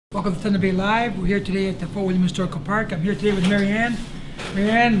Welcome to Thunder Bay Live. We're here today at the Fort William Historical Park. I'm here today with Marianne.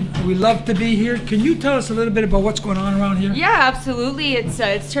 Marianne, we love to be here. Can you tell us a little bit about what's going on around here? Yeah, absolutely. It's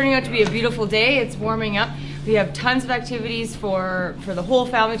turning out to be a beautiful day. It's warming up. We have tons of activities for the whole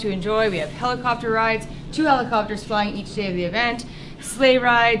family to enjoy. We have helicopter rides, 2 helicopters flying each day of the event, sleigh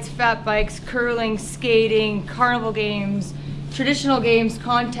rides, fat bikes, curling, skating, carnival games, traditional games,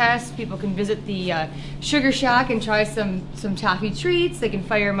 contests. People can visit the Sugar Shack and try some taffy treats. They can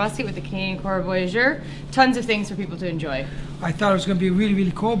fire a musket with the Canadian Corps Voyageur. Tons of things for people to enjoy. I thought it was going to be really,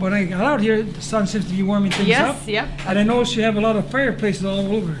 really cold, but when I got out here, the sun seems to be warming things up. Yes, yep. And I noticed you have a lot of fireplaces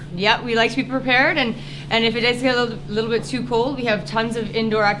all over. Yeah, we like to be prepared, and if it does get a little bit too cold, we have tons of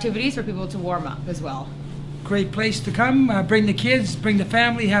indoor activities for people to warm up as well. Great place to come. Bring the kids, bring the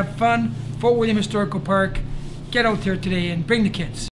family, have fun. Fort William Historical Park. Get out there today and bring the kids.